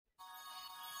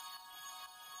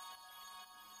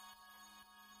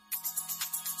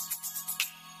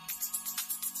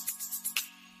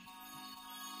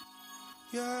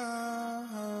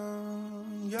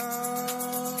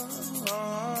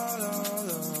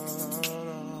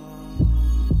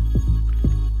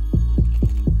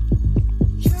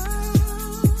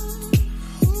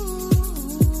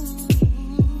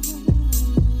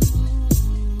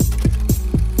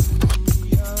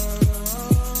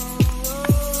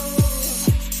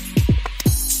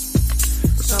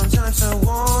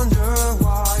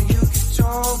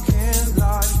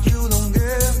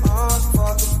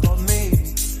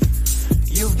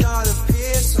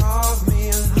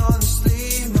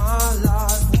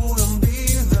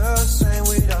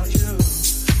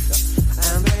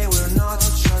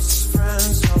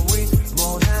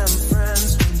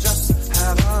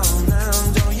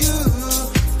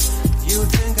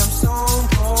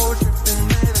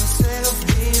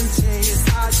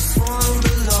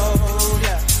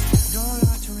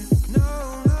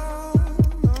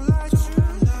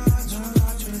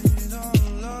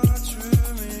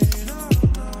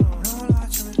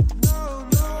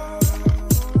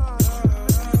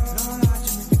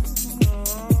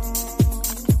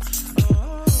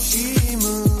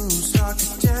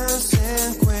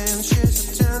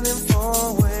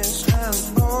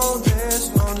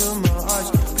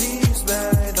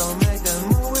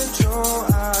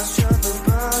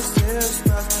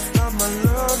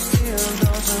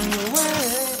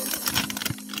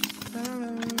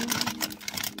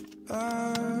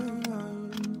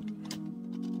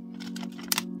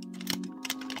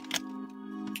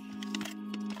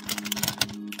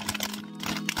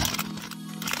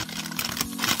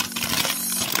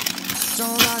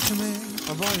Don't lie to me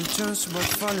about your chance about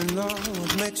falling in love.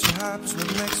 What makes you happy,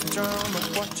 what makes you drown. But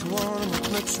what you want,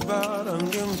 what makes you bad.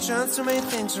 And give me a chance to make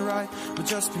things right. But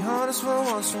just be honest for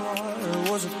once in a while.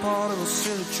 It was a part of a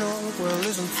silly joke. Well,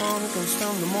 isn't fun, it can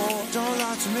stand no more. Don't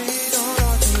lie to me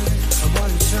about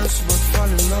your chance about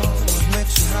falling in love. What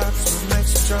makes you happy, what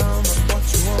makes you drown. But what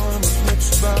you want, what makes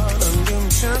you bad. And give me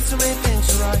a chance to make things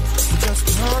right. But just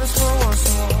be honest for once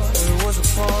in a while. It was a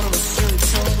part of a silly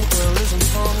joke. Well, isn't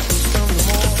fun, it can stand no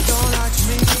more. Don't lie to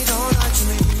me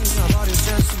about your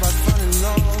chance about falling in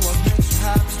love. What makes you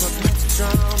happy, what makes you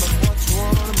drown. But what you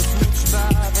want, what makes you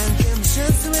bad. And give me a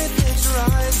chance to make things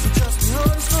right. But just be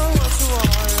honest for once in a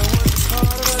while. It was a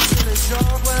part of a silly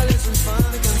joke. Well, isn't fun,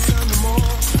 it can stand no more.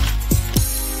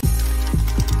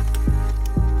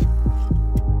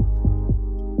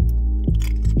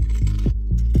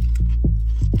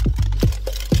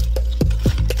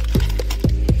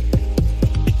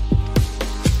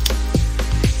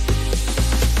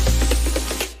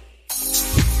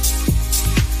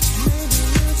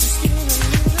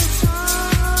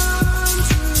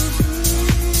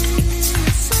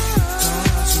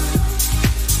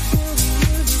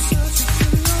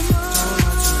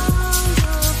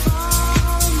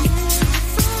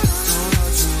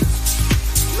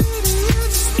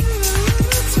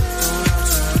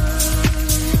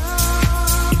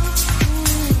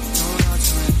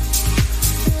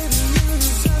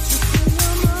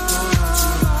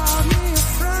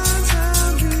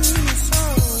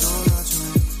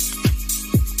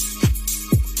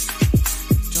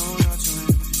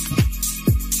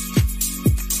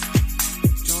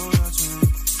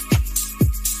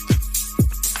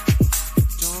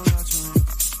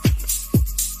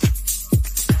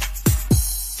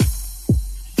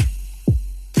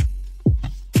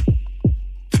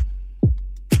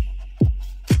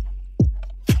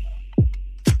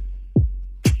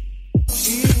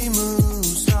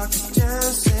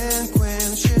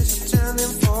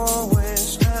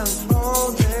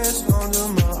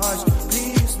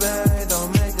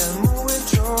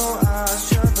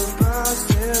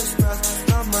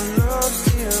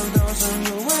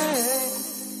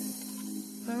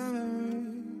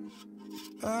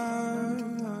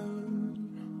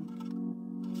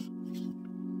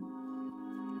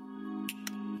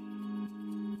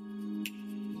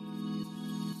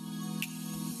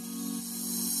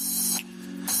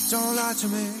 Don't lie to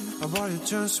me about your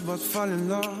chance about falling in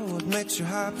love. What makes you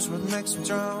happy, what makes you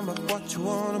drown. But what you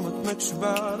want and what makes you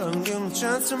bad. And give me a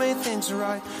chance to make things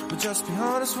right. But just be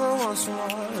honest for once in a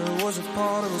while. It was a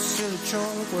part of a silly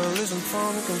joke. Well, isn't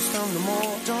fun, it can stand no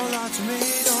more. Don't lie to me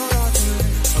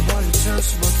about your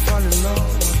chance about falling in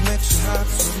love. What makes you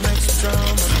happy, what makes you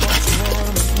drown. But what you want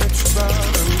and what makes you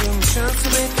bad.